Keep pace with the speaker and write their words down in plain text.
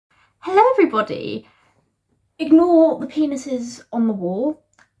Hello everybody! Ignore the penises on the wall.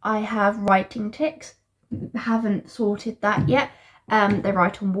 I have writing tics. Haven't sorted that yet. They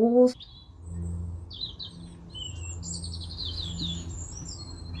write on walls.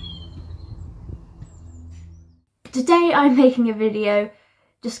 Today I'm making a video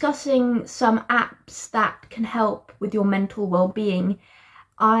discussing some apps that can help with your mental well-being.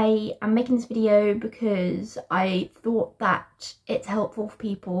 I am making this video because I thought that it's helpful for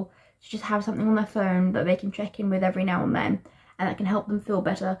people to just have something on their phone that they can check in with every now and then, and that can help them feel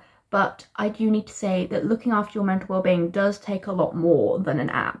better. But I do need to say that looking after your mental well-being does take a lot more than an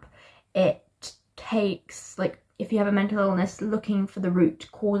app. It takes, like, if you have a mental illness, looking for the root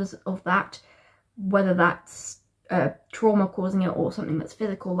cause of that, whether that's trauma causing it or something that's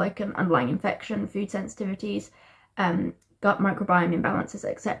physical, like an underlying infection, food sensitivities, gut microbiome imbalances,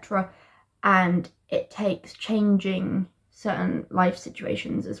 etc. And it takes changing certain life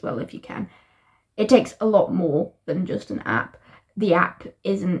situations as well if you can. It takes a lot more than just an app. The app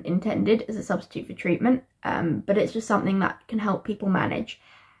isn't intended as a substitute for treatment, but it's just something that can help people manage.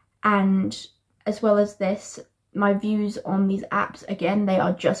 And as well as this, my views on these apps, again, they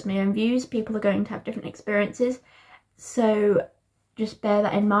are just my own views. People are going to have different experiences, so just bear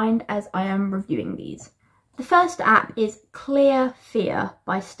that in mind as I am reviewing these. The first app is Clear Fear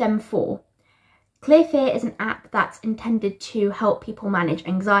by STEM4. Clear Fear is an app that's intended to help people manage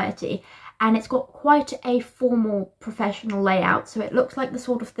anxiety, and it's got quite a formal professional layout, so it looks like the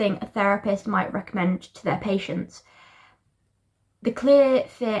sort of thing a therapist might recommend to their patients. The Clear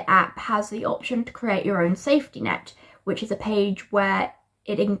Fear app has the option to create your own safety net, which is a page where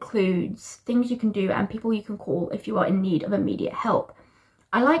it includes things you can do and people you can call if you are in need of immediate help.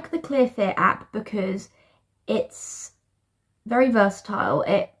 I like the Clear Fear app because it's very versatile.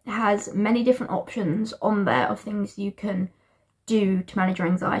 It has many different options on there of things you can do to manage your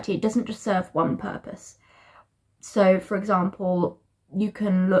anxiety. It doesn't just serve one purpose. So, for example, you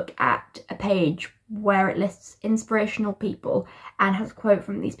can look at a page where it lists inspirational people and has a quote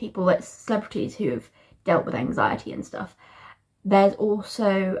from these people, that's celebrities who have dealt with anxiety and stuff. There's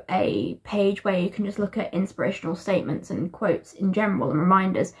also a page where you can just look at inspirational statements and quotes in general and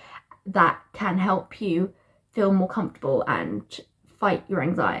reminders that can help you feel more comfortable and fight your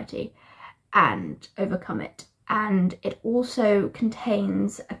anxiety and overcome it. And it also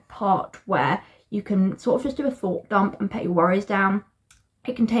contains a part where you can sort of just do a thought dump and put your worries down.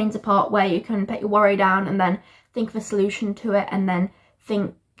 It contains a part where you can put your worry down and then think of a solution to it, and then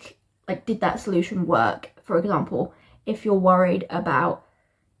think, like, did that solution work? For example, if you're worried about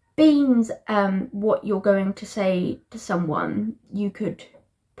beans, what you're going to say to someone, you could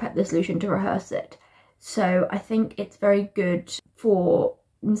put the solution to rehearse it. So I think it's very good for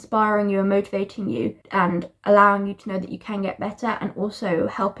inspiring you and motivating you and allowing you to know that you can get better, and also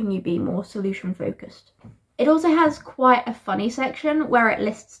helping you be more solution focused. It also has quite a funny section where it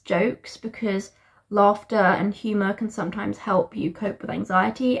lists jokes, because laughter and humour can sometimes help you cope with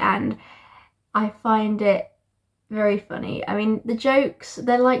anxiety, and I find it very funny. I mean, the jokes,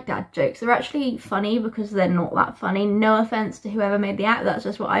 they're like dad jokes. They're actually funny because they're not that funny. No offence to whoever made the app, that's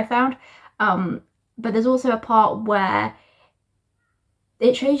just what I found. But there's also a part where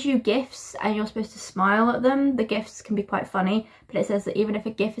it shows you GIFs and you're supposed to smile at them. The GIFs can be quite funny, but it says that even if a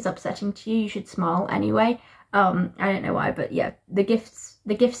GIF is upsetting to you, you should smile anyway. I don't know why, but yeah, the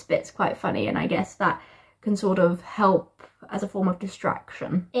GIFs bit's quite funny, and I guess that can sort of help as a form of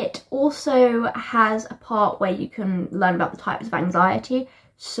distraction. It also has a part where you can learn about the types of anxiety.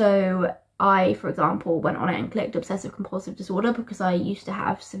 So I, for example, went on it and clicked Obsessive Compulsive disorder because I used to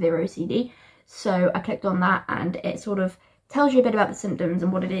have severe OCD. So I clicked on that, and it sort of tells you a bit about the symptoms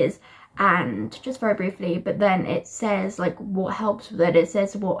and what it is, and just very briefly, but then it says like what helps with it. It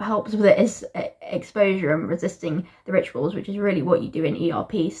says what helps with it is exposure and resisting the rituals, which is really what you do in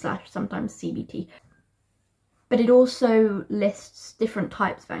ERP / sometimes CBT. But it also lists different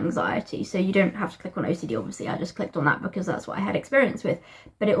types of anxiety, so you don't have to click on OCD, obviously. I just clicked on that because that's what I had experience with.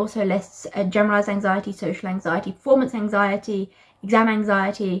 But it also lists generalised anxiety, social anxiety, performance anxiety, exam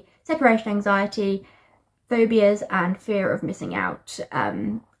anxiety, separation anxiety, phobias, and fear of missing out.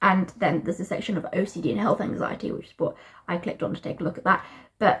 And then there's a section of OCD and health anxiety, which is what I clicked on to take a look at that.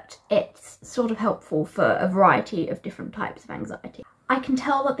 But it's sort of helpful for a variety of different types of anxiety. I can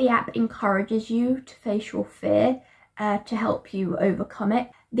tell that the app encourages you to face your fear to help you overcome it.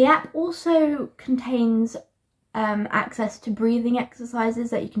 The app also contains access to breathing exercises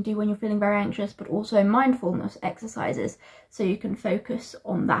that you can do when you're feeling very anxious, but also mindfulness exercises, so you can focus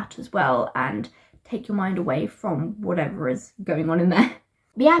on that as well and take your mind away from whatever is going on in there.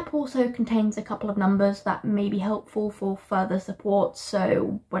 The app also contains a couple of numbers that may be helpful for further support.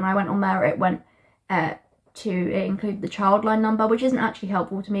 So when I went on there, it went to include the childline number, which isn't actually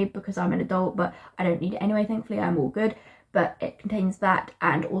helpful to me because I'm an adult, but I don't need it anyway, thankfully, I'm all good. But it contains that,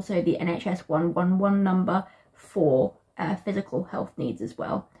 and also the NHS 111 number for physical health needs as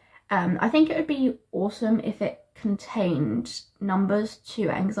well. I think it would be awesome if it contained numbers to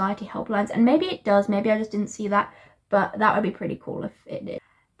anxiety helplines, and maybe it does, maybe I just didn't see that, but that would be pretty cool if it did.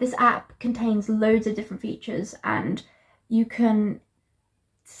 This app contains loads of different features, and you can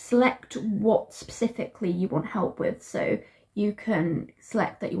select what specifically you want help with. So you can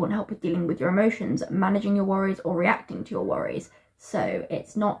select that you want help with dealing with your emotions, managing your worries, or reacting to your worries. So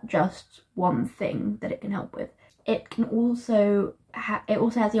it's not just one thing that it can help with. It can also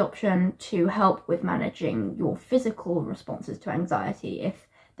has the option to help with managing your physical responses to anxiety if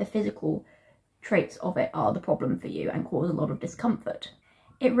the physical traits of it are the problem for you and cause a lot of discomfort.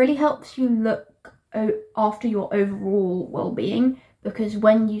 It really helps you look after your overall well-being, because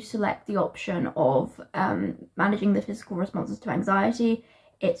when you select the option of managing the physical responses to anxiety,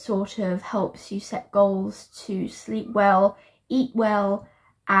 it sort of helps you set goals to sleep well, eat well,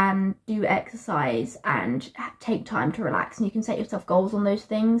 and do exercise and take time to relax. And you can set yourself goals on those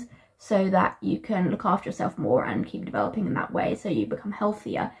things so that you can look after yourself more and keep developing in that way, so you become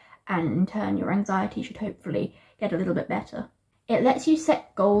healthier, and in turn your anxiety should hopefully get a little bit better. It lets you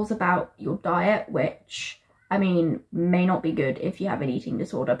set goals about your diet, which, I mean, may not be good if you have an eating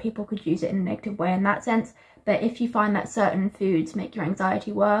disorder. People could use it in a negative way in that sense, but if you find that certain foods make your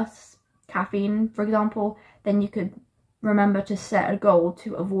anxiety worse, caffeine for example, then you could remember to set a goal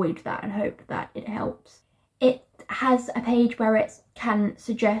to avoid that and hope that it helps. It has a page where it can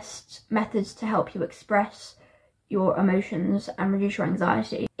suggest methods to help you express your emotions and reduce your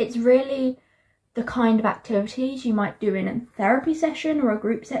anxiety. It's really the kind of activities you might do in a therapy session or a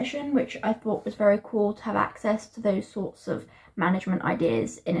group session, which I thought was very cool to have access to those sorts of management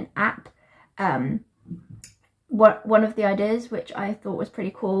ideas in an app. One of the ideas which I thought was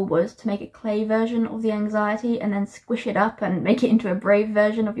pretty cool was to make a clay version of the anxiety and then squish it up and make it into a brave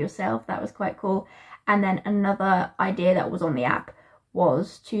version of yourself. That was quite cool. And then another idea that was on the app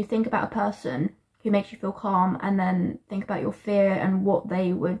was to think about a person who makes you feel calm, and then think about your fear and what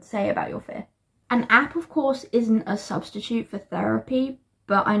they would say about your fear. An app, of course, isn't a substitute for therapy,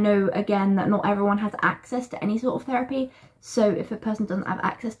 but I know, again, that not everyone has access to any sort of therapy. So if a person doesn't have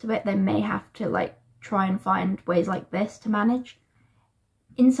access to it, they may have to try and find ways like this to manage.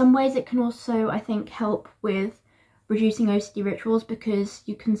 In some ways it can also, I think, help with reducing OCD rituals, because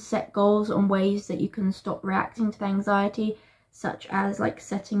you can set goals on ways that you can stop reacting to the anxiety, such as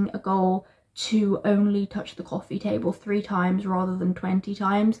setting a goal to only touch the coffee table 3 times rather than 20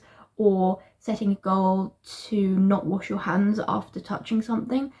 times, or setting a goal to not wash your hands after touching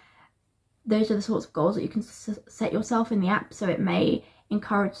something. Those are the sorts of goals that you can set yourself in the app, so it may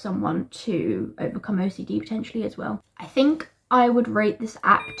encourage someone to overcome OCD potentially as well. I think I would rate this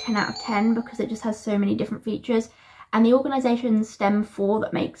app 10 out of 10 because it just has so many different features, and the organisation STEM4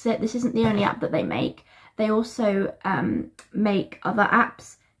 that makes it, this isn't the only app that they make. They also make other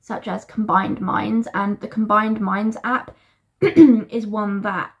apps such as Combined Minds, and the Combined Minds app is one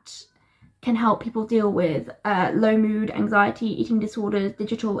that can help people deal with low mood, anxiety, eating disorders,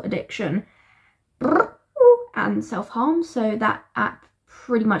 digital addiction, and self-harm. So that app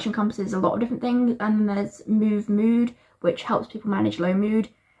pretty much encompasses a lot of different things. And then there's Move Mood, which helps people manage low mood.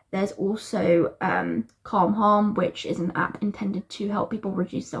 There's also Calm Harm, which is an app intended to help people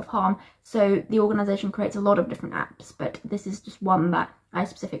reduce self-harm. So the organisation creates a lot of different apps, but this is just one that I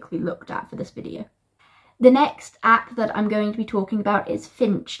specifically looked at for this video. The next app that I'm going to be talking about is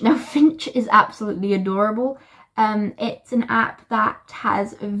Finch. Now, Finch is absolutely adorable. It's an app that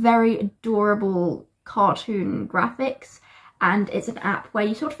has very adorable cartoon graphics, and it's an app where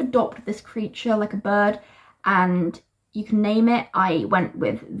you sort of adopt this creature like a bird, and you can name it. I went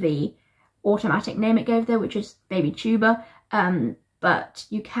with the automatic name it gave there, which is Baby Tuba, but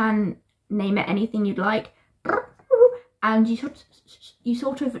you can name it anything you'd like. And you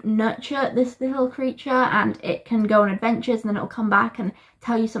sort of nurture this little creature, and it can go on adventures, and then it'll come back and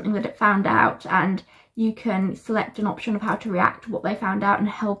tell you something that it found out, and you can select an option of how to react to what they found out and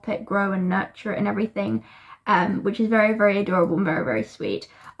help it grow and nurture it and everything, which is very, very adorable and very, very sweet.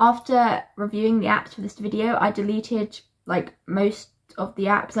 After reviewing the apps for this video, I deleted most of the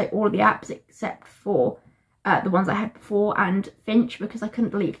apps, all of the apps except for the ones I had before and Finch, because I couldn't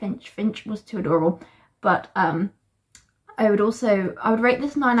delete Finch. Finch was too adorable. But I would rate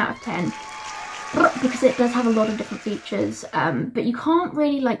this 9 out of 10. because it does have a lot of different features, but you can't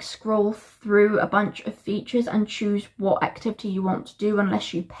really like scroll through a bunch of features and choose what activity you want to do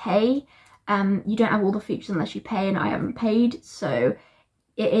unless you pay. You don't have all the features unless you pay, and I haven't paid, so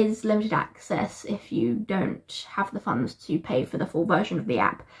it is limited access if you don't have the funds to pay for the full version of the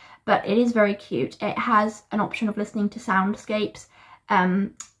app. But it is very cute. It has an option of listening to soundscapes,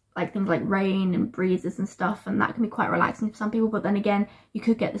 like things like rain and breezes and stuff, and that can be quite relaxing for some people. But then again, you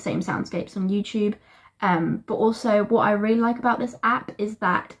could get the same soundscapes on YouTube. But also what I really like about this app is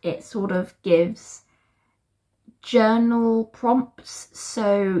that it sort of gives journal prompts.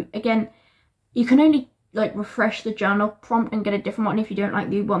 So again, you can only like refresh the journal prompt and get a different one if you don't like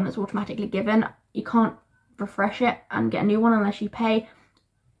the one that's automatically given. You can't refresh it and get a new one unless you pay,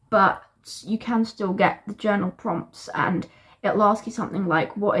 but you can still get the journal prompts, and it'll ask you something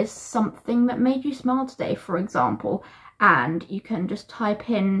like, what is something that made you smile today, for example, and you can just type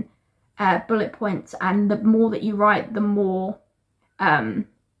in bullet points, and the more that you write, the more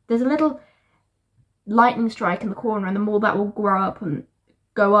there's a little lightning strike in the corner, and the more that will grow up and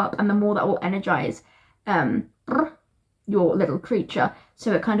go up, and the more that will energize your little creature.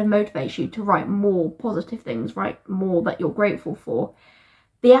 So it kind of motivates you to write more positive things, write more that you're grateful for.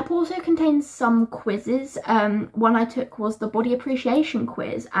 The app also contains some quizzes. One I took was the body appreciation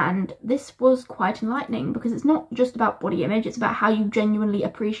quiz, and this was quite enlightening because it's not just about body image, it's about how you genuinely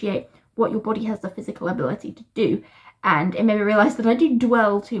appreciate what your body has the physical ability to do. And it made me realise that I do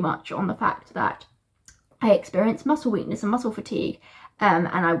dwell too much on the fact that I experience muscle weakness and muscle fatigue, and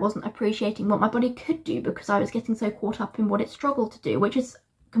I wasn't appreciating what my body could do because I was getting so caught up in what it struggled to do, which is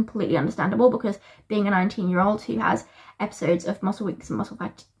completely understandable because being a 19-year-old who has episodes of muscle weakness and muscle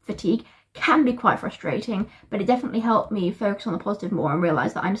fatigue can be quite frustrating. But it definitely helped me focus on the positive more and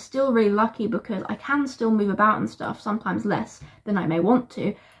realise that I'm still really lucky because I can still move about and stuff, sometimes less than I may want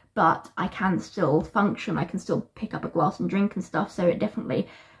to, but I can still function, I can still pick up a glass and drink and stuff. So it definitely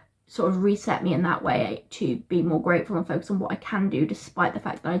sort of reset me in that way to be more grateful and focus on what I can do, despite the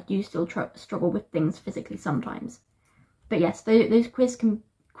fact that I do still struggle with things physically sometimes. But yes, those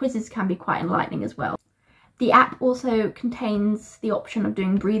quizzes can be quite enlightening as well. The app also contains the option of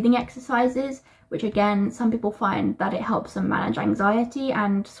doing breathing exercises, which again, some people find that it helps them manage anxiety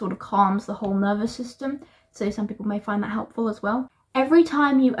and sort of calms the whole nervous system. So some people may find that helpful as well. Every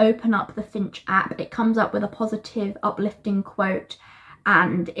time you open up the Finch app, it comes up with a positive, uplifting quote,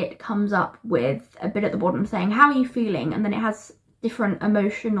 and it comes up with a bit at the bottom saying, how are you feeling? And then it has different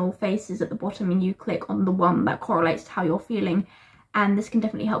emotional faces at the bottom, and you click on the one that correlates to how you're feeling. And this can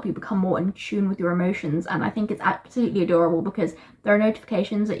definitely help you become more in tune with your emotions. And I think it's absolutely adorable because there are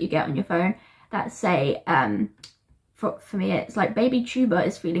notifications that you get on your phone that say, for me, it's like, baby Tuba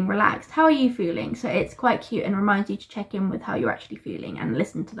is feeling relaxed. How are you feeling? So it's quite cute and reminds you to check in with how you're actually feeling and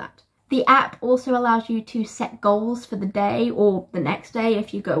listen to that. The app also allows you to set goals for the day or the next day.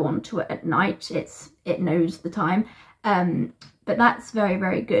 If you go onto it at night, it knows the time. But that's very,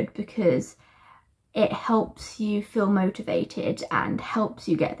 very good because it helps you feel motivated and helps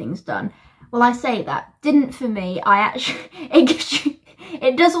you get things done. Well, I say that, didn't for me.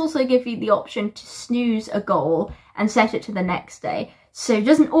 It does also give you the option to snooze a goal and set it to the next day. So it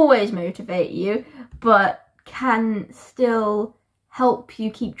doesn't always motivate you, but can still help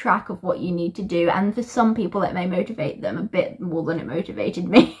you keep track of what you need to do. And for some people, it may motivate them a bit more than it motivated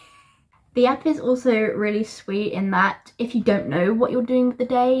me. The app is also really sweet in that if you don't know what you're doing with the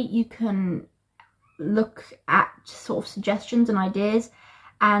day, you can look at sort of suggestions and ideas,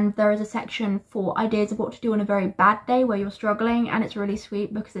 and there is a section for ideas of what to do on a very bad day where you're struggling, and it's really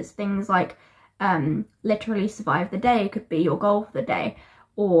sweet because it's things like literally survive the day could be your goal for the day,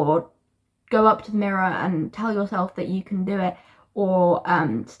 or go up to the mirror and tell yourself that you can do it, or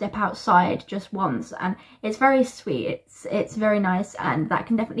step outside just once. And it's very sweet, it's very nice, and that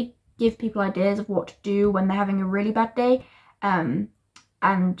can definitely give people ideas of what to do when they're having a really bad day,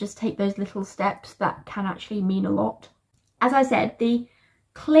 and just take those little steps that can actually mean a lot. As I said, the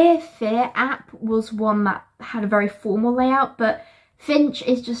Clear Fear app was one that had a very formal layout, but Finch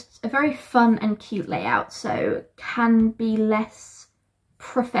is just a very fun and cute layout, so can be less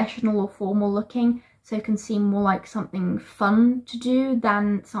professional or formal looking, so it can seem more like something fun to do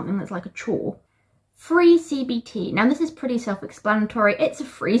than something that's like a chore. Free CBT. Now this is pretty self-explanatory. It's a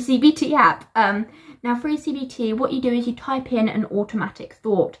free CBT app. Now free CBT, what you do is you type in an automatic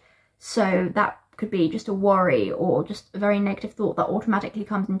thought. So that could be just a worry or just a very negative thought that automatically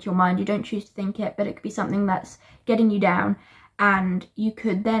comes into your mind. You don't choose to think it, but it could be something that's getting you down. And you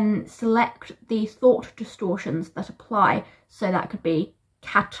could then select the thought distortions that apply. So that could be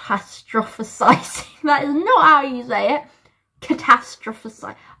catastrophizing. That is not how you say it.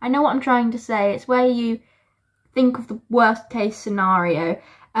 catastrophize. I know what I'm trying to say. It's where you think of the worst case scenario.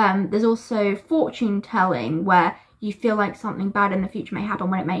 There's also fortune telling, where you feel like something bad in the future may happen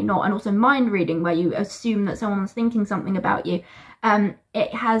when it may not, and also mind reading, where you assume that someone's thinking something about you.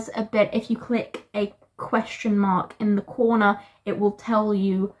 It has a bit, if you click a question mark in the corner, it will tell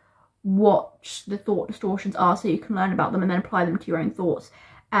you what the thought distortions are, so you can learn about them and then apply them to your own thoughts.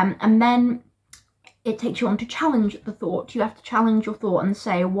 And then it takes you on to challenge the thought. You have to challenge your thought and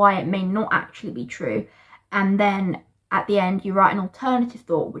say why it may not actually be true. And then at the end, you write an alternative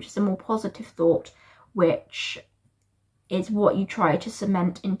thought, which is a more positive thought, which is what you try to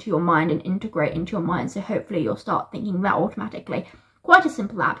cement into your mind and integrate into your mind. So hopefully you'll start thinking that automatically. Quite a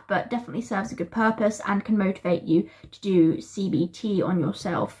simple app, but definitely serves a good purpose and can motivate you to do CBT on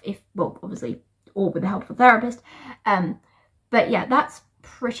yourself, if, well, obviously, or with the help of a therapist. But yeah, that's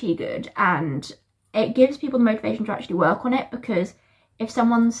pretty good, and it gives people the motivation to actually work on it, because if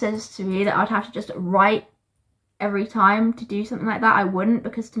someone says to me that I'd have to just write every time to do something like that, I wouldn't,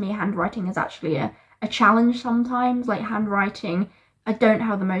 because to me handwriting is actually a challenge sometimes. Like handwriting, I don't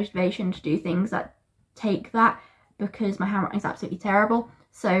have the motivation to do things that take that, because my handwriting is absolutely terrible.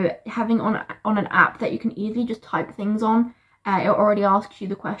 So having on an app that you can easily just type things on, it already asks you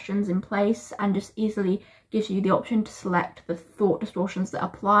the questions in place and just easily gives you the option to select the thought distortions that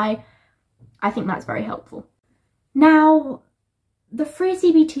apply. I think that's very helpful. Now, the free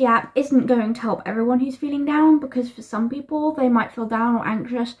CBT app isn't going to help everyone who's feeling down, because for some people they might feel down or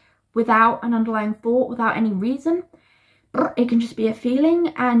anxious without an underlying thought, without any reason. It can just be a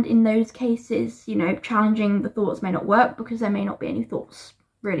feeling, and in those cases, you know, challenging the thoughts may not work, because there may not be any thoughts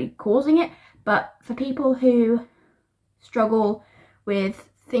really causing it. But for people who struggle with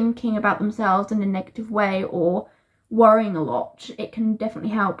thinking about themselves in a negative way or worrying a lot, it can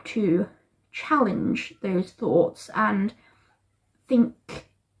definitely help to challenge those thoughts and think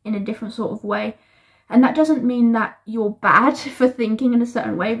in a different sort of way. And that doesn't mean that you're bad for thinking in a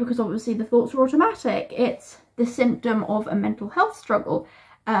certain way, because obviously the thoughts are automatic. It's the symptom of a mental health struggle.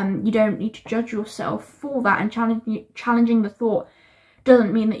 You don't need to judge yourself for that, and challenging the thought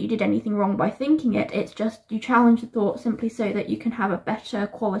doesn't mean that you did anything wrong by thinking it. It's just you challenge the thought simply so that you can have a better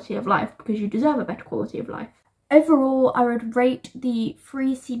quality of life, because you deserve a better quality of life. Overall, I would rate the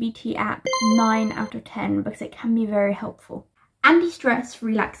free CBT app 9 out of 10 because it can be very helpful. Antistress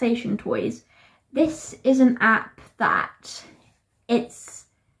relaxation toys. This is an app that it's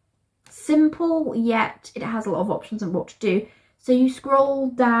simple, yet it has a lot of options on what to do. So you scroll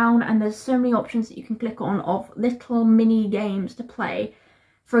down and there's so many options that you can click on of little mini games to play.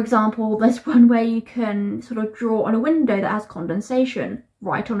 For example, there's one where you can sort of draw on a window that has condensation,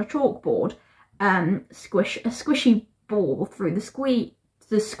 write on a chalkboard, squish a squishy ball through the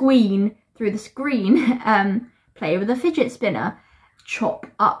screen, play with a fidget spinner, chop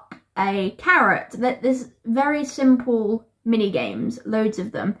up a carrot. There's very simple mini games, loads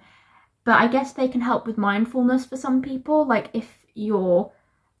of them. But I guess they can help with mindfulness for some people. Like if you're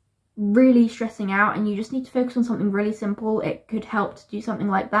really stressing out and you just need to focus on something really simple, it could help to do something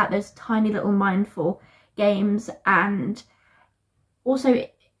like that. There's tiny little mindful games. And also,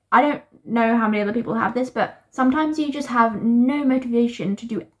 I don't know how many other people have this, but sometimes you just have no motivation to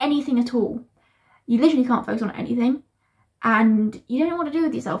do anything at all. You literally can't focus on anything and you don't know what to do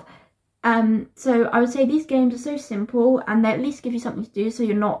with yourself. So I would say these games are so simple and they at least give you something to do, so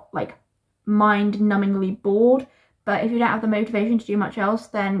you're not like mind-numbingly bored. But if you don't have the motivation to do much else,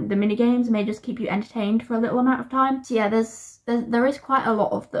 then the mini games may just keep you entertained for a little amount of time. So yeah, there is quite a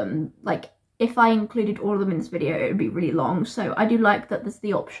lot of them. Like if I included all of them in this video, it would be really long. So I do like that there's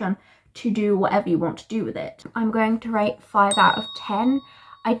the option to do whatever you want to do with it. I'm going to rate 5 out of 10.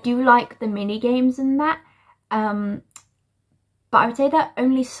 I do like the mini games in that, but I would say that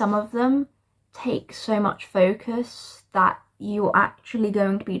only some of them take so much focus that you're actually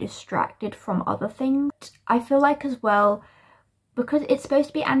going to be distracted from other things. I feel like as well, because it's supposed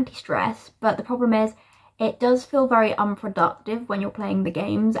to be anti-stress, but the problem is it does feel very unproductive when you're playing the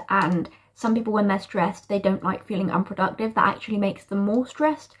games, and some people when they're stressed, they don't like feeling unproductive. That actually makes them more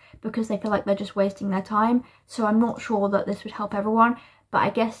stressed because they feel like they're just wasting their time. So I'm not sure that this would help everyone, but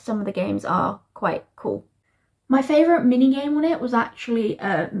I guess some of the games are quite cool. My favourite mini game on it was actually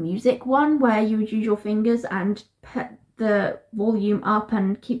a music one where you would use your fingers and put the volume up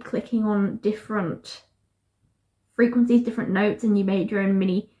and keep clicking on different frequencies, different notes, and you made your own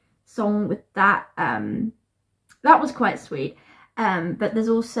mini song with that. That was quite sweet. But there's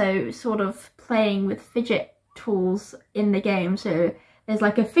also sort of playing with fidget tools in the game. So there's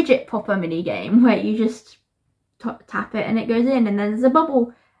like a fidget popper mini game where you just tap it and it goes in, and then there's a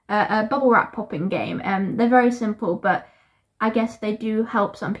bubble wrap popping game. They're very simple, but I guess they do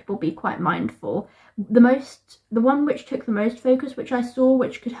help some people be quite mindful. The one which took the most focus, which I saw,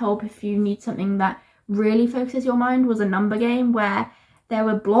 which could help if you need something that really focuses your mind, was a number game where there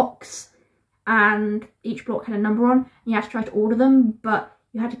were blocks and each block had a number on, and you had to try to order them, but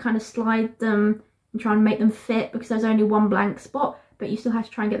you had to kind of slide them and try and make them fit because there's only one blank spot, but you still had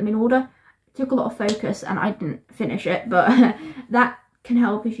to try and get them in order. It took a lot of focus and I didn't finish it, but that can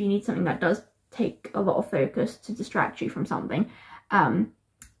help if you need something that does take a lot of focus to distract you from something.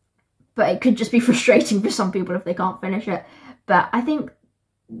 But it could just be frustrating for some people if they can't finish it. But I think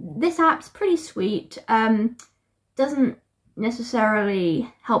this app's pretty sweet. Doesn't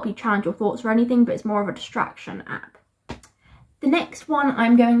necessarily help you challenge your thoughts or anything, but it's more of a distraction app. The next one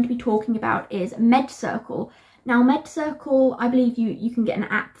I'm going to be talking about is MedCircle. Now MedCircle, I believe you can get an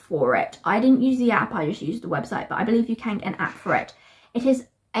app for it. I didn't use the app, I just used the website, but I believe you can get an app for it. It is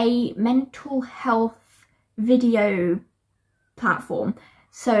a mental health video platform.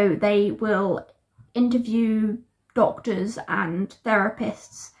 So they will interview doctors and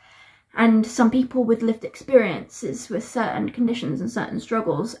therapists and some people with lived experiences with certain conditions and certain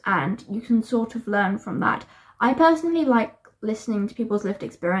struggles, and you can sort of learn from that. I personally like listening to people's lived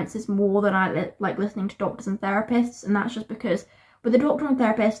experiences more than I like listening to doctors and therapists, and that's just because with a doctor and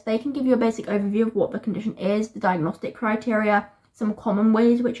therapist, they can give you a basic overview of what the condition is, the diagnostic criteria, some common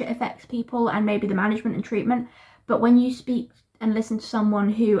ways which it affects people, and maybe the management and treatment. But when you speak and listen to someone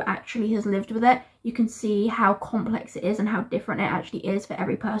who actually has lived with it, you can see how complex it is and how different it actually is for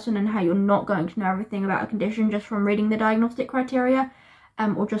every person, and how you're not going to know everything about a condition just from reading the diagnostic criteria,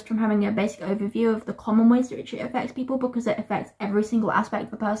 or just from having a basic overview of the common ways in which it affects people, because it affects every single aspect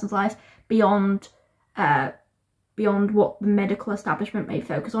of a person's life beyond what the medical establishment may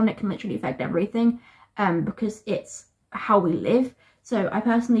focus on. It can literally affect everything, because it's how we live. So I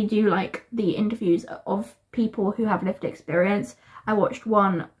personally do like the interviews of people who have lived experience. I watched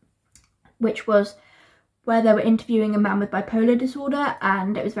one which was where they were interviewing a man with bipolar disorder,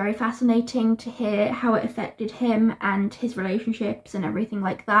 and it was very fascinating to hear how it affected him and his relationships and everything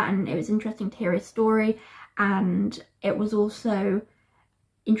like that, and it was interesting to hear his story. And it was also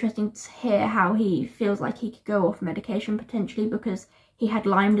interesting to hear how he feels like he could go off medication potentially because he had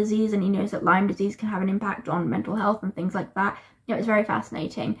Lyme disease, and he knows that Lyme disease can have an impact on mental health and things like that. It was very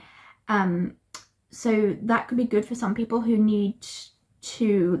fascinating. So that could be good for some people who need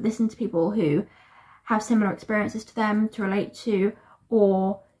to listen to people who have similar experiences to them to relate to,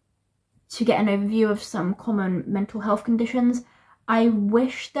 or to get an overview of some common mental health conditions. I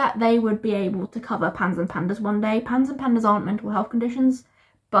wish that they would be able to cover PANS and PANDAS one day. PANS and PANDAS aren't mental health conditions,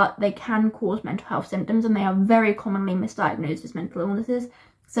 but they can cause mental health symptoms, and they are very commonly misdiagnosed as mental illnesses.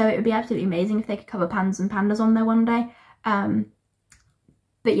 So it would be absolutely amazing if they could cover PANS and PANDAS on there one day.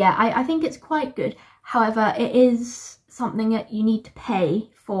 But yeah, I think it's quite good. However, it is something that you need to pay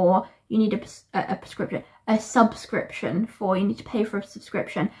for. You need a subscription for. You need to pay for a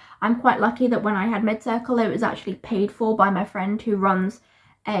subscription. I'm quite lucky that when I had MedCircle, it was actually paid for by my friend who runs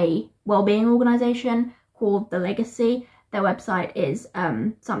a wellbeing organisation called The Legacy. Their website is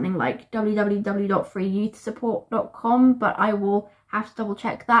something like www.freeyouthsupport.com, but I will have to double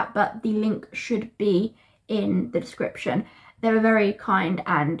check that, but the link should be in the description. They were very kind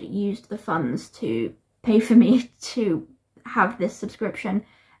and used the funds to pay for me to have this subscription,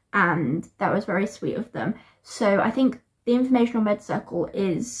 and that was very sweet of them. So I think the information on MedCircle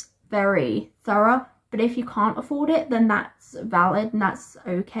is very thorough, but if you can't afford it, then that's valid and that's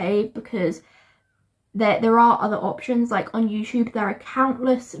okay, because there are other options. Like on YouTube, there are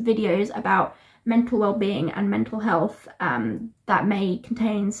countless videos about mental well-being and mental health that may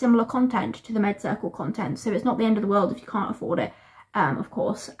contain similar content to the MedCircle content, so it's not the end of the world if you can't afford it, of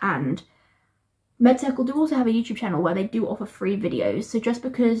course. And MedCircle do also have a YouTube channel where they do offer free videos, so just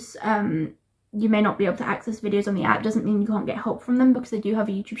because you may not be able to access videos on the app doesn't mean you can't get help from them, because they do have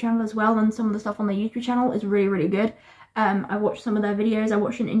a YouTube channel as well, and some of the stuff on their YouTube channel is really, really good. I watched some of their videos. I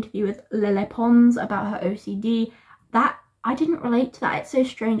watched an interview with Lele Pons about her OCD. That I didn't relate to that. It's so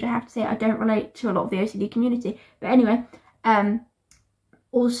strange, I have to say. I don't relate to a lot of the OCD community. But anyway,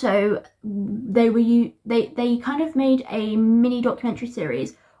 also they kind of made a mini documentary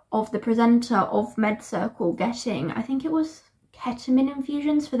series of the presenter of MedCircle getting, I think it was ketamine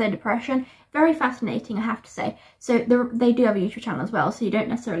infusions for their depression. Very fascinating, I have to say. So they do have a YouTube channel as well, so you don't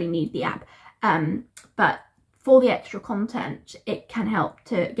necessarily need the app. But for the extra content, it can help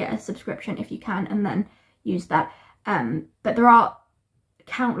to get a subscription if you can, and then use that. But there are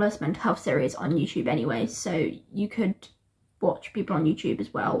countless mental health series on YouTube anyway, so you could watch people on YouTube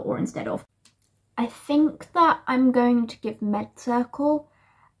as well, or instead of. I think that I'm going to give MedCircle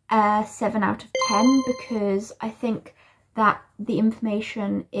a 7 out of 10, because I think that the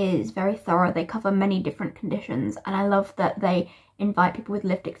information is very thorough. They cover many different conditions, and I love that they invite people with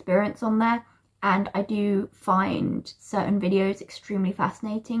lived experience on there. And I do find certain videos extremely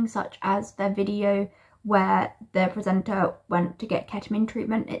fascinating, such as their video where the presenter went to get ketamine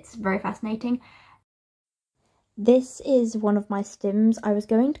treatment. It's very fascinating. This is one of my stims. I was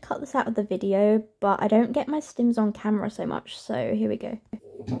going to cut this out of the video, but I don't get my stims on camera so much, so here we go.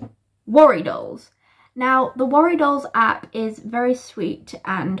 Worry Dolls. Now, the Worry Dolls app is very sweet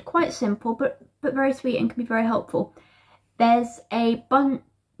and quite simple, but very sweet and can be very helpful. There's a bunch,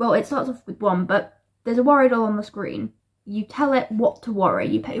 well, it starts off with one, but there's a worry doll on the screen. You tell it what to worry.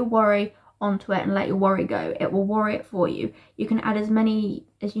 You put your worry onto it and let your worry go. It will worry it for you. You can add as many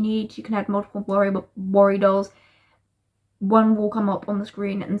as you need. You can add multiple worry dolls. One will come up on the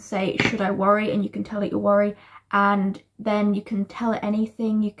screen and say, should I worry? And you can tell it your worry. And then you can tell it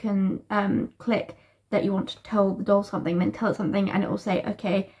anything. You can click that you want to tell the doll something, then tell it something, and it will say,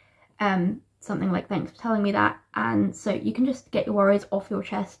 okay, something like, thanks for telling me that. And so you can just get your worries off your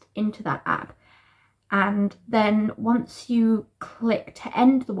chest into that app. And then once you click to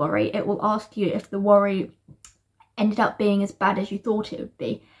end the worry, it will ask you if the worry ended up being as bad as you thought it would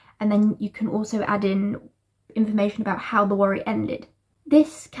be. And then you can also add in information about how the worry ended.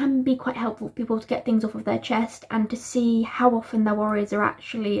 This can be quite helpful for people to get things off of their chest and to see how often their worries are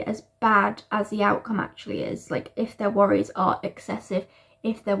actually as bad as the outcome actually is. Like if their worries are excessive,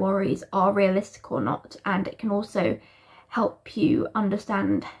 if their worries are realistic or not. And it can also help you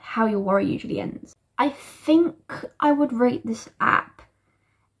understand how your worry usually ends. I think I would rate this app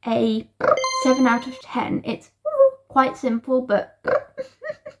a 7 out of 10. It's quite simple, but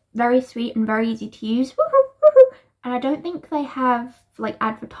very sweet and very easy to use. And I don't think they have like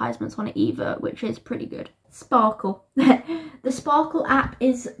advertisements on it either, which is pretty good. Sparkle. The Sparkle app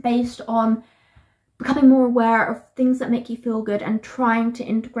is based on becoming more aware of things that make you feel good and trying to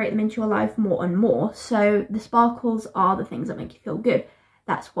integrate them into your life more and more. So the sparkles are the things that make you feel good.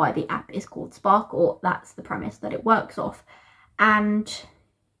 That's why the app is called Sparkle. That's the premise that it works off. And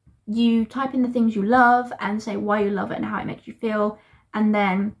you type in the things you love and say why you love it and how it makes you feel. And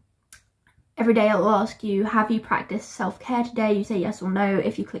then every day it'll ask you, have you practiced self-care today? You say yes or no.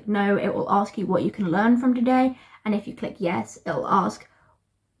 If you click no, it will ask you what you can learn from today. And if you click yes, it'll ask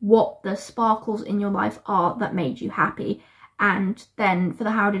what the sparkles in your life are that made you happy. And then for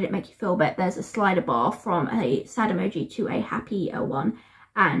the how did it make you feel bit, there's a slider bar from a sad emoji to a happy one.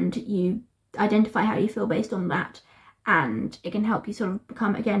 And you identify how you feel based on that. And it can help you sort of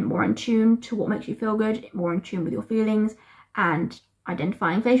become, again, more in tune to what makes you feel good, more in tune with your feelings, and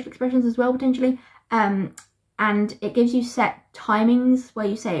identifying facial expressions as well, potentially. And it gives you set timings where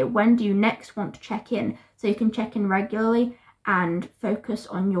you say, when do you next want to check in? So you can check in regularly and focus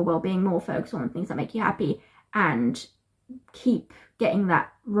on your well-being more, focus on the things that make you happy, and keep getting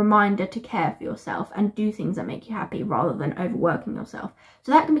that reminder to care for yourself and do things that make you happy rather than overworking yourself.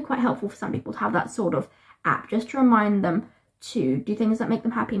 So that can be quite helpful for some people to have that sort of app, just to remind them to do things that make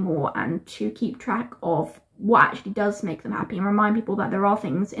them happy more and to keep track of what actually does make them happy and remind people that there are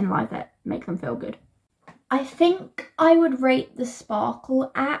things in life that make them feel good. I think I would rate the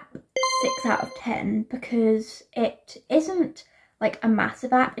Sparkle app 6 out of 10 because it isn't like a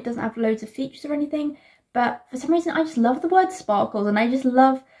massive app. It doesn't have loads of features or anything, but for some reason I just love the word sparkles, and I just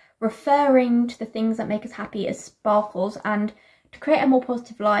love referring to the things that make us happy as sparkles. And to create a more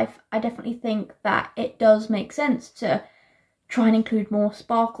positive life, I definitely think that it does make sense to try and include more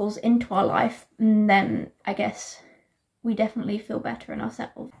sparkles into our life, and then I guess we definitely feel better in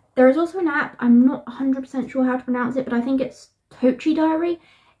ourselves. There is also an app, I'm not 100% sure how to pronounce it, but I think it's Tochi Diary.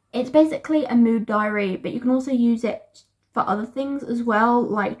 It's basically a mood diary, but you can also use it for other things as well,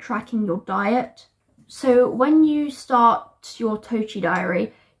 like tracking your diet. So when you start your Tochi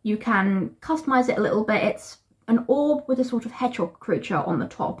Diary, you can customize it a little bit. It's an orb with a sort of hedgehog creature on the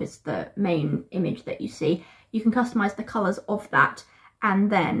top is the main image that you see. You can customize the colors of that, and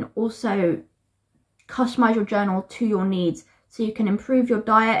then also customize your journal to your needs, so you can improve your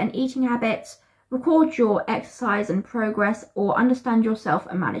diet and eating habits, record your exercise and progress, or understand yourself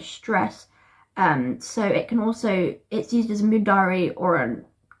and manage stress. So it can also, it's used as a mood diary or a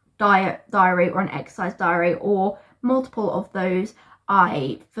diet diary or an exercise diary or multiple of those.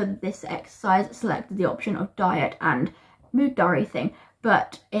 I, for this exercise, selected the option of diet and mood diary thing,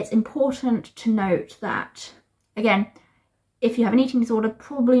 but it's important to note that, again, if you have an eating disorder,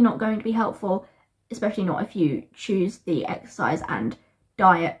 probably not going to be helpful, especially not if you choose the exercise and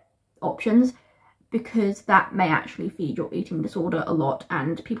diet options, because that may actually feed your eating disorder a lot,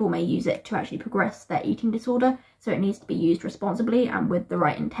 and people may use it to actually progress their eating disorder. So it needs to be used responsibly and with the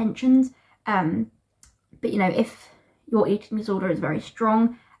right intentions. But you know, if your eating disorder is very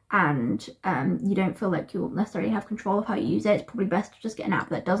strong and you don't feel like you'll necessarily have control of how you use it, it's probably best to just get an app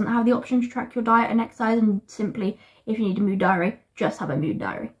that doesn't have the option to track your diet and exercise, and simply, if you need a mood diary, just have a mood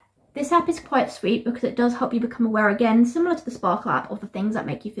diary. This app is quite sweet because it does help you become aware, again, similar to the Sparkle app, of the things that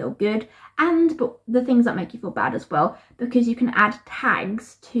make you feel good but the things that make you feel bad as well, because you can add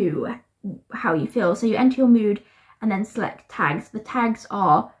tags to how you feel. So you enter your mood and then select tags. The tags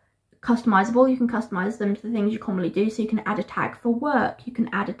are customizable. You can customize them to the things you commonly do. So you can add a tag for work, you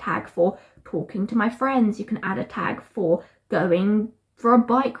can add a tag for talking to my friends, you can add a tag for going for a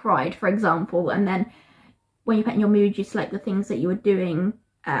bike ride, for example, and then when you put in your mood, you select the things that you were doing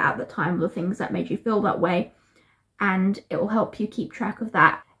at the time, the things that made you feel that way, and it will help you keep track of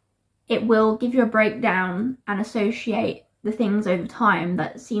that. It will give you a breakdown and associate the things over time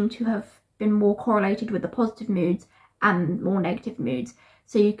that seem to have been more correlated with the positive moods and more negative moods.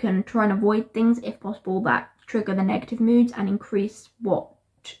 So you can try and avoid things, if possible, that trigger the negative moods and increase what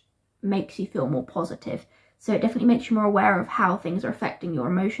makes you feel more positive. So it definitely makes you more aware of how things are affecting your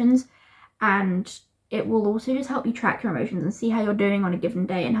emotions, and it will also just help you track your emotions and see how you're doing on a given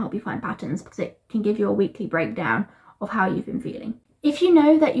day and help you find patterns, because it can give you a weekly breakdown of how you've been feeling. If you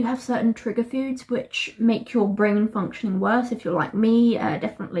know that you have certain trigger foods which make your brain functioning worse, if you're like me,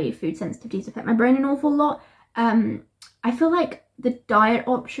 definitely food sensitivities affect my brain an awful lot. I feel like the diet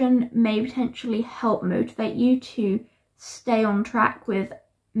option may potentially help motivate you to stay on track with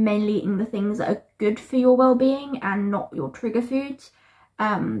mainly eating the things that are good for your well-being and not your trigger foods,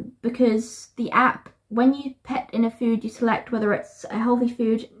 because the app, when you put in a food, you select whether it's a healthy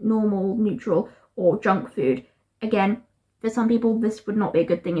food, normal, neutral, or junk food. Again, for some people this would not be a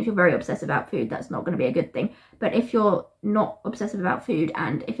good thing. If you're very obsessive about food, that's not going to be a good thing. But if you're not obsessive about food,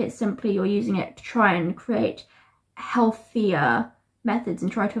 and if it's simply you're using it to try and create healthier methods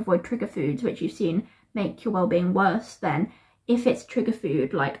and try to avoid trigger foods which you've seen make your well-being worse, then if it's trigger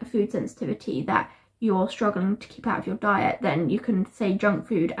food like a food sensitivity that you're struggling to keep out of your diet, then you can say junk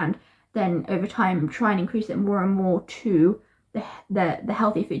food and then over time try and increase it more and more to the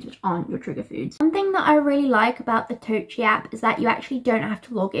healthy foods which aren't your trigger foods. One thing that I really like about the Tochi app is that you actually don't have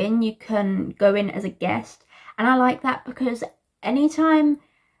to log in. You can go in as a guest, and I like that because anytime,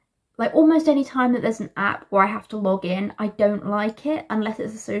 like almost any time that there's an app where I have to log in, I don't like it unless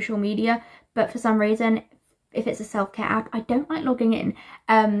it's a social media. But for some reason, if it's a self-care app, I don't like logging in.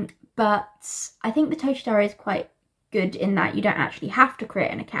 But I think the Tochi Diary is quite good in that you don't actually have to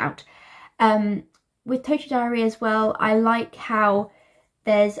create an account. With Tochi Diary as well, I like how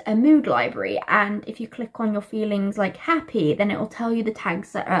there's a mood library, and if you click on your feelings like happy, then it will tell you the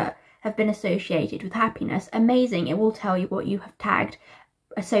tags that have been associated with happiness. Amazing, it will tell you what you have tagged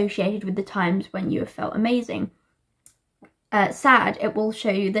associated with the times when you have felt amazing. Sad, it will show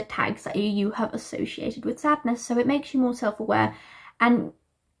you the tags that you have associated with sadness, so it makes you more self-aware. And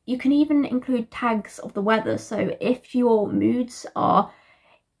you can even include tags of the weather, so if your moods are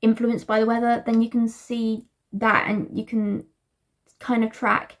influenced by the weather, then you can see that and you can kind of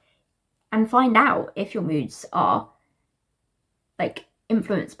track and find out if your moods are like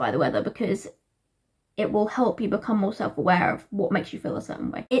influenced by the weather, because it will help you become more self-aware of what makes you feel a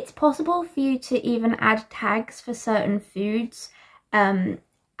certain way. It's possible for you to even add tags for certain foods and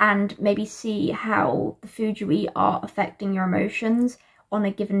maybe see how the food you eat are affecting your emotions on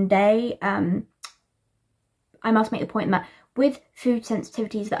a given day. I must make the point that with food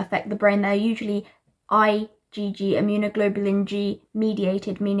sensitivities that affect the brain, they're usually IgG, immunoglobulin G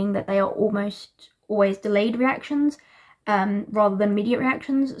mediated, meaning that they are almost always delayed reactions rather than immediate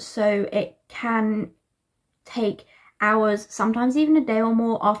reactions. So it can take hours, sometimes even a day or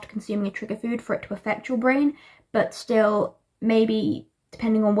more after consuming a trigger food for it to affect your brain, but still maybe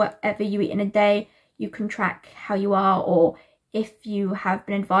depending on whatever you eat in a day, you can track how you are, or if you have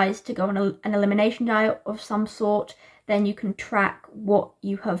been advised to go on an elimination diet of some sort, then you can track what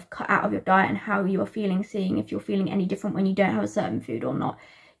you have cut out of your diet and how you are feeling, seeing if you're feeling any different when you don't have a certain food or not.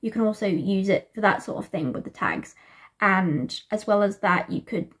 You can also use it for that sort of thing with the tags. And as well as that, you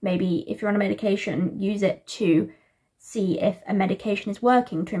could maybe, if you're on a medication, use it to see if a medication is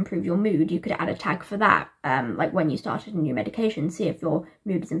working to improve your mood. You could add a tag for that, like when you started a new medication, see if your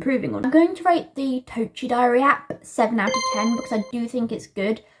mood is improving or not. I'm going to rate the Tochi Diary app 7 out of 10 because I do think it's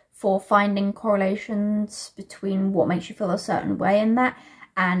good for finding correlations between what makes you feel a certain way in that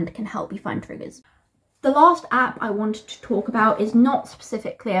and can help you find triggers. The last app I wanted to talk about is not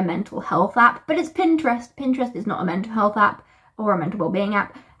specifically a mental health app, but it's Pinterest. Pinterest is not a mental health app or a mental well-being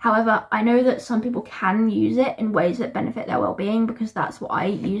app. However, I know that some people can use it in ways that benefit their well-being, because that's what I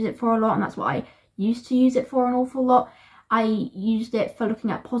use it for a lot, and that's what I used to use it for an awful lot. I used it for looking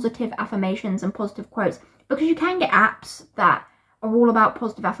at positive affirmations and positive quotes, because you can get apps that are all about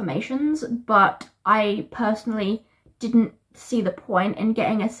positive affirmations, but I personally didn't see the point in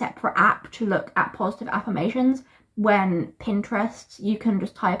getting a separate app to look at positive affirmations when Pinterest, you can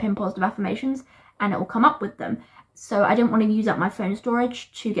just type in positive affirmations and it will come up with them. So I didn't want to use up my phone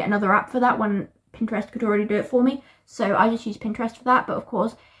storage to get another app for that when Pinterest could already do it for me. So I just use Pinterest for that. But of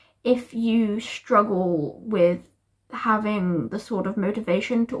course, if you struggle with having the sort of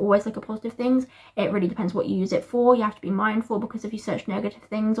motivation to always look at positive things, it really depends what you use it for. You have to be mindful, because if you search negative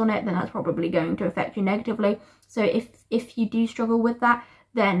things on it, then that's probably going to affect you negatively. So if you do struggle with that,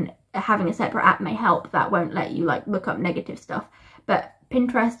 then having a separate app may help. That won't let you like look up negative stuff. But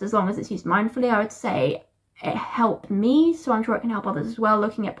Pinterest, as long as it's used mindfully, I would say it helped me, so I'm sure it can help others as well,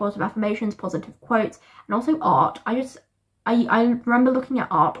 looking at positive affirmations, positive quotes, and also art. I remember looking at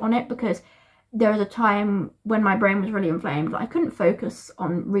art on it because there was a time when my brain was really inflamed. I couldn't focus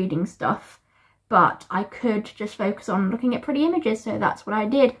on reading stuff, but I could just focus on looking at pretty images, so that's what I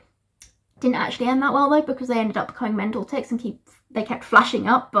did. Didn't actually end that well though, because they ended up becoming mental tics and they kept flashing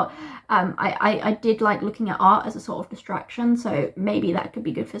up, but I did like looking at art as a sort of distraction, so maybe that could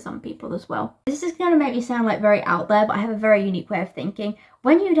be good for some people as well. This is going to make me sound like very out there, but I have a very unique way of thinking.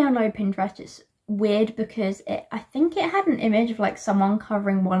 When you download Pinterest, it's weird because I think it had an image of like someone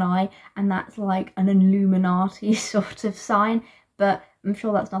covering one eye, and that's like an Illuminati sort of sign, but I'm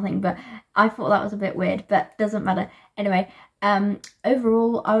sure that's nothing. But I thought that was a bit weird, but doesn't matter. Anyway,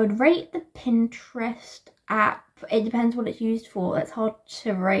 overall I would rate the Pinterest app. It depends what it's used for. It's hard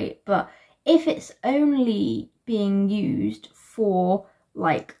to rate, but if it's only being used for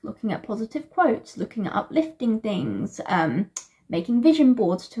like looking at positive quotes, looking at uplifting things, making vision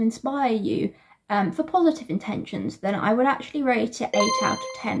boards to inspire you, for positive intentions, then I would actually rate it 8 out of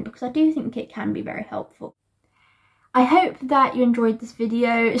 10, because I do think it can be very helpful. I hope that you enjoyed this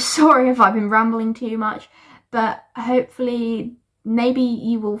video. Sorry if I've been rambling too much, but hopefully maybe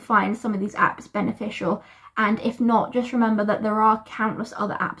you will find some of these apps beneficial, and if not, just remember that there are countless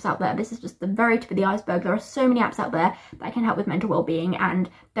other apps out there. This is just the very tip of the iceberg. There are so many apps out there that can help with mental well-being, and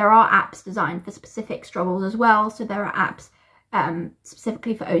there are apps designed for specific struggles as well. So there are apps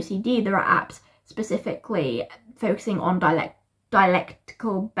specifically for OCD, there are apps specifically focusing on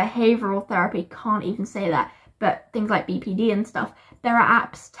dialectical behavioural therapy, can't even say that, but things like BPD and stuff. There are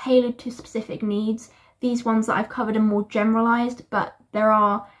apps tailored to specific needs. These ones that I've covered are more generalised, but there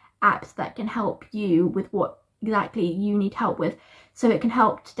are apps that can help you with what exactly you need help with. So it can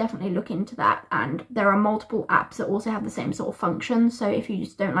help to definitely look into that. And there are multiple apps that also have the same sort of function. So if you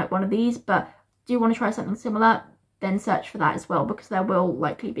just don't like one of these but do want to try something similar, then search for that as well, because there will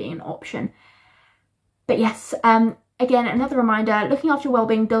likely be an option. But yes, again, another reminder, looking after your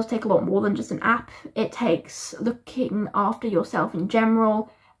wellbeing does take a lot more than just an app. It takes looking after yourself in general,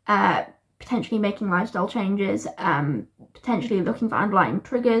 potentially making lifestyle changes, potentially looking for underlying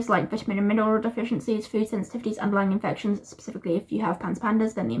triggers like vitamin and mineral deficiencies, food sensitivities, underlying infections. Specifically, if you have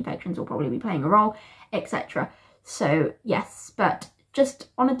PANDAS, then the infections will probably be playing a role, etc. So yes, but just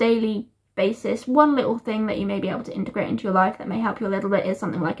on a daily basis, one little thing that you may be able to integrate into your life that may help you a little bit is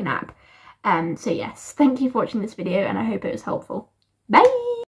something like an app. So yes, thank you for watching this video, and I hope it was helpful. Bye!